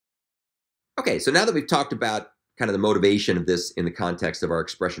Okay, so now that we've talked about kind of the motivation of this in the context of our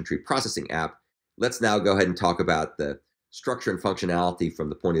expression tree processing app, let's now go ahead and talk about the structure and functionality from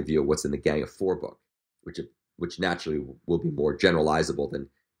the point of view of what's in the Gang of Four book, which naturally will be more generalizable than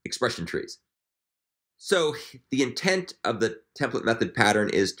expression trees. So the intent of the template method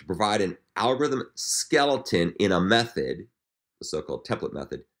pattern is to provide an algorithm skeleton in a method, the so-called template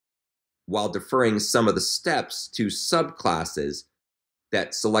method, while deferring some of the steps to subclasses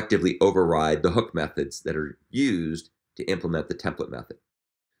that selectively override the hook methods that are used to implement the template method.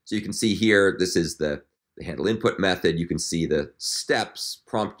 So you can see here, this is the handle input method. You can see the steps: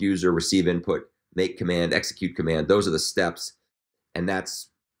 prompt user, receive input, make command, execute command. Those are the steps, and that's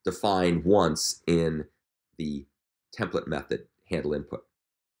defined once in the template method handle input.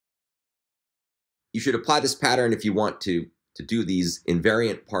 You should apply this pattern if you want to do these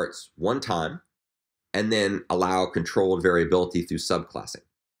invariant parts one time, and then allow controlled variability through subclassing.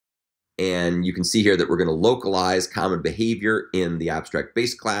 And you can see here that we're going to localize common behavior in the abstract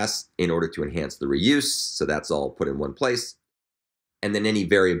base class in order to enhance the reuse. So that's all put in one place. And then any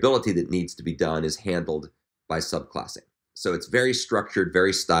variability that needs to be done is handled by subclassing. So it's very structured,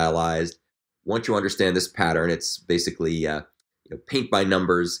 very stylized. Once you understand this pattern, it's basically paint by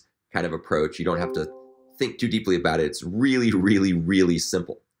numbers kind of approach. You don't have to think too deeply about it. It's really, really, really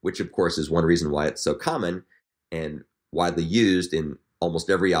simple, which of course is one reason why it's so common and widely used in almost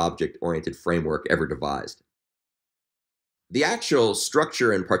every object-oriented framework ever devised. The actual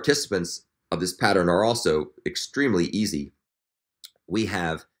structure and participants of this pattern are also extremely easy. We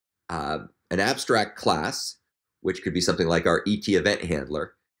have an abstract class, which could be something like our ET event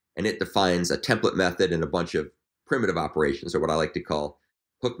handler, and it defines a template method and a bunch of primitive operations, or what I like to call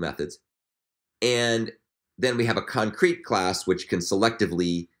hook methods. And then we have a concrete class, which can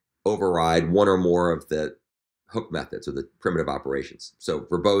selectively override one or more of the hook methods or the primitive operations. So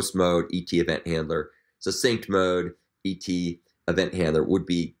verbose mode, ET event handler; succinct mode, ET event handler would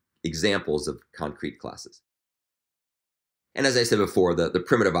be examples of concrete classes. And as I said before, the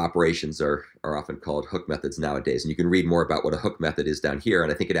primitive operations are often called hook methods nowadays. And you can read more about what a hook method is down here.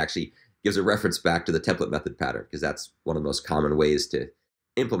 And I think it actually gives a reference back to the template method pattern, because that's one of the most common ways to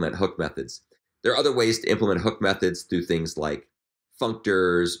implement hook methods. There are other ways to implement hook methods through things like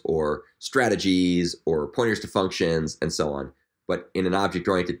functors or strategies or pointers to functions and so on. But in an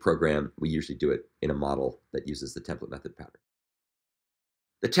object-oriented program, we usually do it in a model that uses the template method pattern.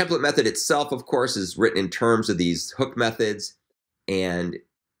 The template method itself, of course, is written in terms of these hook methods, and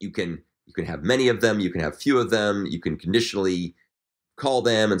you can have many of them, you can have few of them, you can conditionally call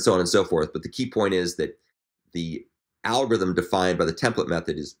them, and so on and so forth. But the key point is that the algorithm defined by the template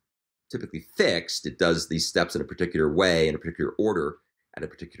method is typically fixed. It does these steps in a particular way, in a particular order, at a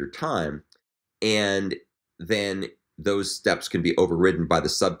particular time, and then those steps can be overridden by the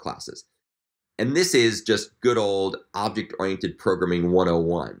subclasses. And this is just good old object-oriented programming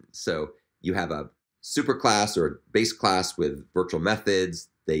 101. So you have a superclass or a base class with virtual methods.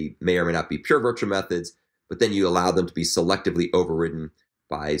 They may or may not be pure virtual methods, but then you allow them to be selectively overridden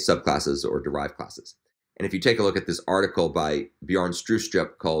by subclasses or derived classes. And if you take a look at this article by Bjorn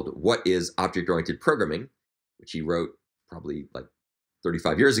Strustrup called "What is Object-Oriented Programming?", which he wrote probably like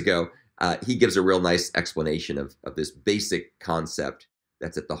 35 years ago, he gives a real nice explanation of this basic concept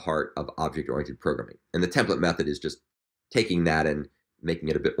that's at the heart of object-oriented programming. And the template method is just taking that and making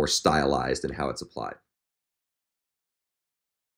it a bit more stylized in how it's applied.